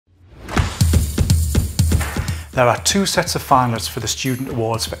There are two sets of finalists for the Student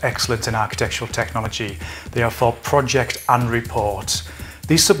Awards for Excellence in Architectural Technology. They are for Project and Report.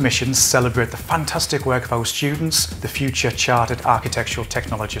 These submissions celebrate the fantastic work of our students, the future chartered architectural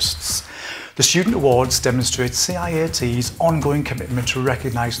technologists. The Student Awards demonstrate CIAT's ongoing commitment to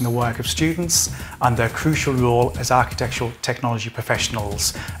recognising the work of students and their crucial role as architectural technology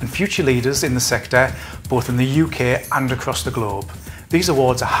professionals and future leaders in the sector, both in the UK and across the globe. These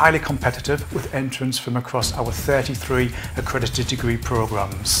awards are highly competitive with entrants from across our 33 accredited degree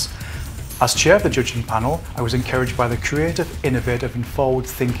programmes. As chair of the judging panel, I was encouraged by the creative, innovative and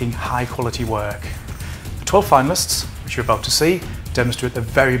forward-thinking high-quality work. The 12 finalists, which you're about to see, demonstrate the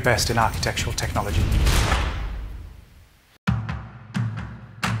very best in architectural technology.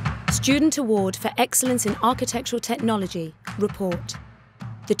 Student Award for Excellence in Architectural Technology, Report.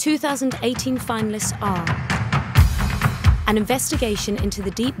 The 2018 finalists are: an investigation into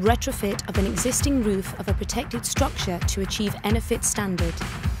the deep retrofit of an existing roof of a protected structure to achieve NFIT standard.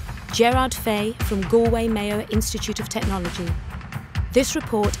 Gerard Fay from Galway Mayo Institute of Technology. This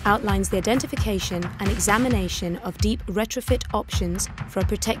report outlines the identification and examination of deep retrofit options for a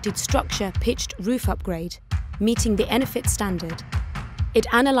protected structure pitched roof upgrade, meeting the NFIT standard. It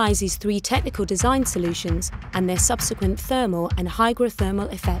analyses 3 technical design solutions and their subsequent thermal and hygrothermal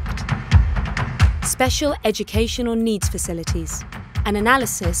effect. Special educational needs facilities. An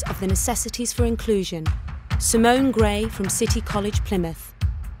analysis of the necessities for inclusion. Simone Gray from City College, Plymouth.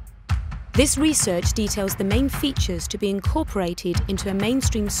 This research details the main features to be incorporated into a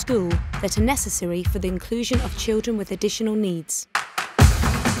mainstream school that are necessary for the inclusion of children with additional needs.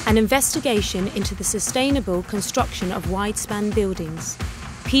 An investigation into the sustainable construction of wide-span buildings.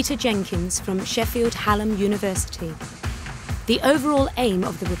 Peter Jenkins from Sheffield Hallam University. The overall aim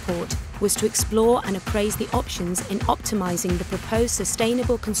of the report was to explore and appraise the options in optimising the proposed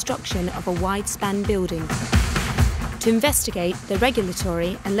sustainable construction of a wide-span building. To investigate the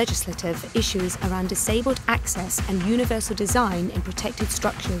regulatory and legislative issues around disabled access and universal design in protected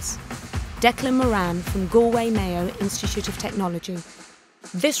structures. Declan Moran from Galway Mayo Institute of Technology.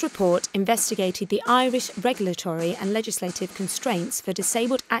 This report investigated the Irish regulatory and legislative constraints for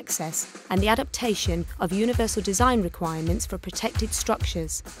disabled access and the adaptation of universal design requirements for protected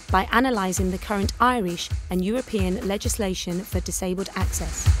structures by analysing the current Irish and European legislation for disabled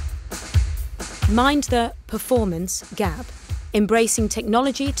access. Mind the performance gap, embracing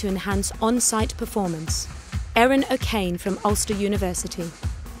technology to enhance on-site performance. Erin O'Kane from Ulster University.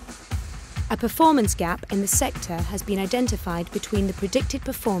 A performance gap in the sector has been identified between the predicted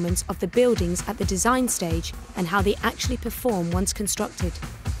performance of the buildings at the design stage and how they actually perform once constructed.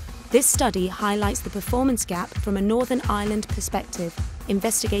 This study highlights the performance gap from a Northern Ireland perspective,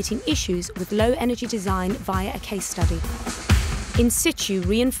 investigating issues with low-energy design via a case study. In situ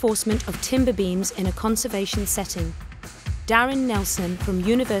reinforcement of timber beams in a conservation setting. Darren Nelson from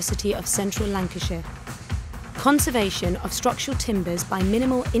University of Central Lancashire. Conservation of structural timbers by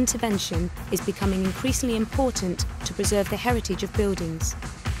minimal intervention is becoming increasingly important to preserve the heritage of buildings.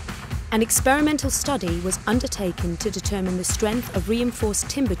 An experimental study was undertaken to determine the strength of reinforced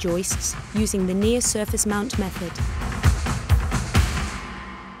timber joists using the near-surface mount method.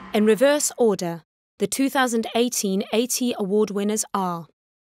 In reverse order, the 2018 AT Award winners are: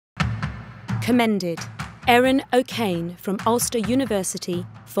 commended, Erin O'Kane from Ulster University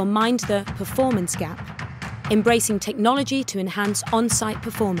for Mind the Performance Gap, embracing technology to enhance on-site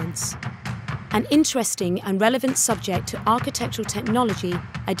performance. An interesting and relevant subject to architectural technology,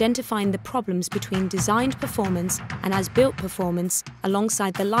 identifying the problems between designed performance and as-built performance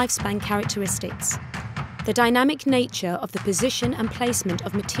alongside the lifespan characteristics. The dynamic nature of the position and placement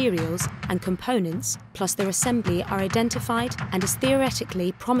of materials and components, plus their assembly, are identified and is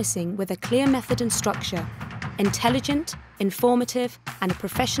theoretically promising with a clear method and structure, intelligent, informative, and a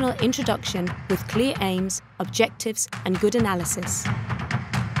professional introduction with clear aims, objectives, and good analysis.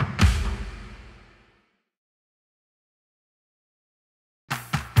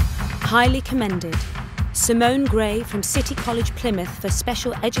 Highly commended, Simone Gray from City College, Plymouth for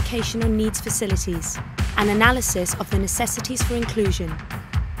Special Educational Needs Facilities, an analysis of the necessities for inclusion.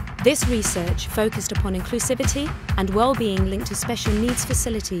 This research focused upon inclusivity and well-being linked to special needs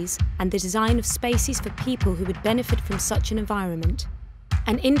facilities and the design of spaces for people who would benefit from such an environment.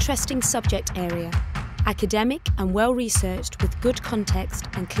 An interesting subject area, academic and well-researched with good context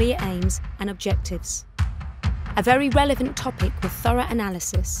and clear aims and objectives. A very relevant topic with thorough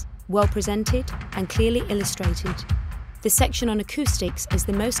analysis, well presented and clearly illustrated. The section on acoustics is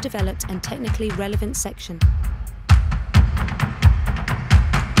the most developed and technically relevant section.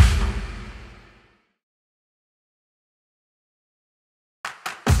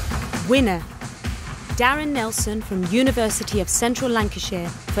 Winner, Darren Nelson from University of Central Lancashire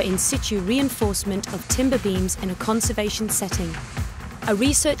for in situ reinforcement of timber beams in a conservation setting, a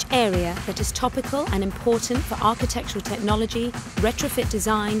research area that is topical and important for architectural technology, retrofit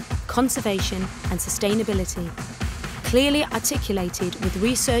design, conservation and sustainability. Clearly articulated with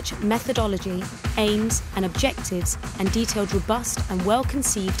research methodology, aims and objectives and detailed robust and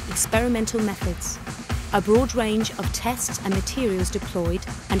well-conceived experimental methods. A broad range of tests and materials deployed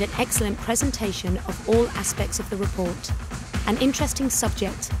and an excellent presentation of all aspects of the report. An interesting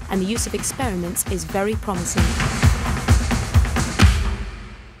subject and the use of experiments is very promising.